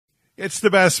It's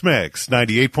the best mix,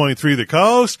 98.3 The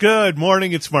Coast. Good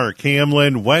morning, it's Mark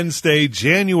Hamlin. Wednesday,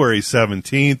 January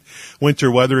 17th. Winter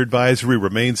weather advisory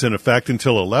remains in effect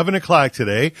until 11 o'clock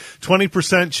today.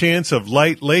 20% chance of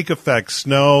light lake effect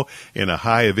snow and a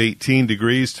high of 18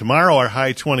 degrees. Tomorrow, our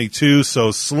high 22, so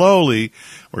slowly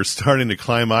we're starting to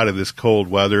climb out of this cold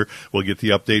weather. We'll get the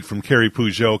update from Carrie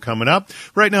Peugeot coming up.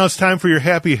 Right now, it's time for your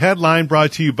happy headline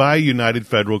brought to you by United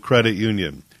Federal Credit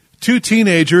Union. Two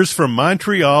teenagers from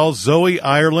Montreal, Zoe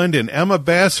Ireland and Emma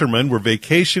Basserman, were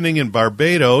vacationing in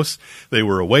Barbados. They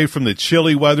were away from the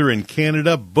chilly weather in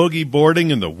Canada, boogie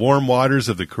boarding in the warm waters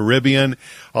of the Caribbean.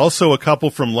 Also, a couple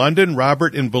from London,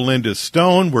 Robert and Belinda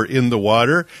Stone, were in the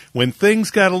water when things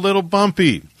got a little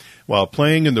bumpy. While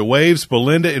playing in the waves,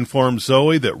 Belinda informed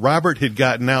Zoe that Robert had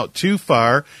gotten out too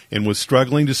far and was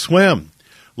struggling to swim.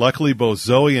 Luckily, both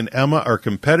Zoe and Emma are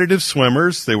competitive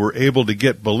swimmers. They were able to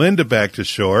get Belinda back to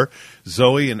shore.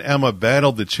 Zoe and Emma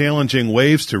battled the challenging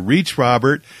waves to reach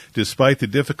Robert. Despite the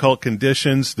difficult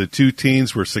conditions, the two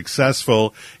teens were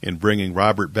successful in bringing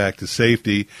Robert back to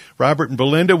safety. Robert and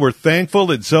Belinda were thankful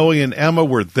that Zoe and Emma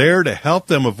were there to help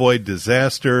them avoid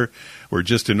disaster. We're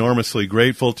just enormously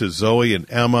grateful to Zoe and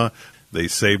Emma. They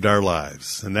saved our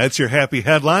lives. And that's your happy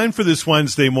headline for this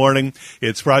Wednesday morning.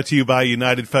 It's brought to you by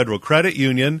United Federal Credit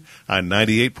Union on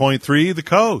 98.3 The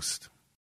Coast.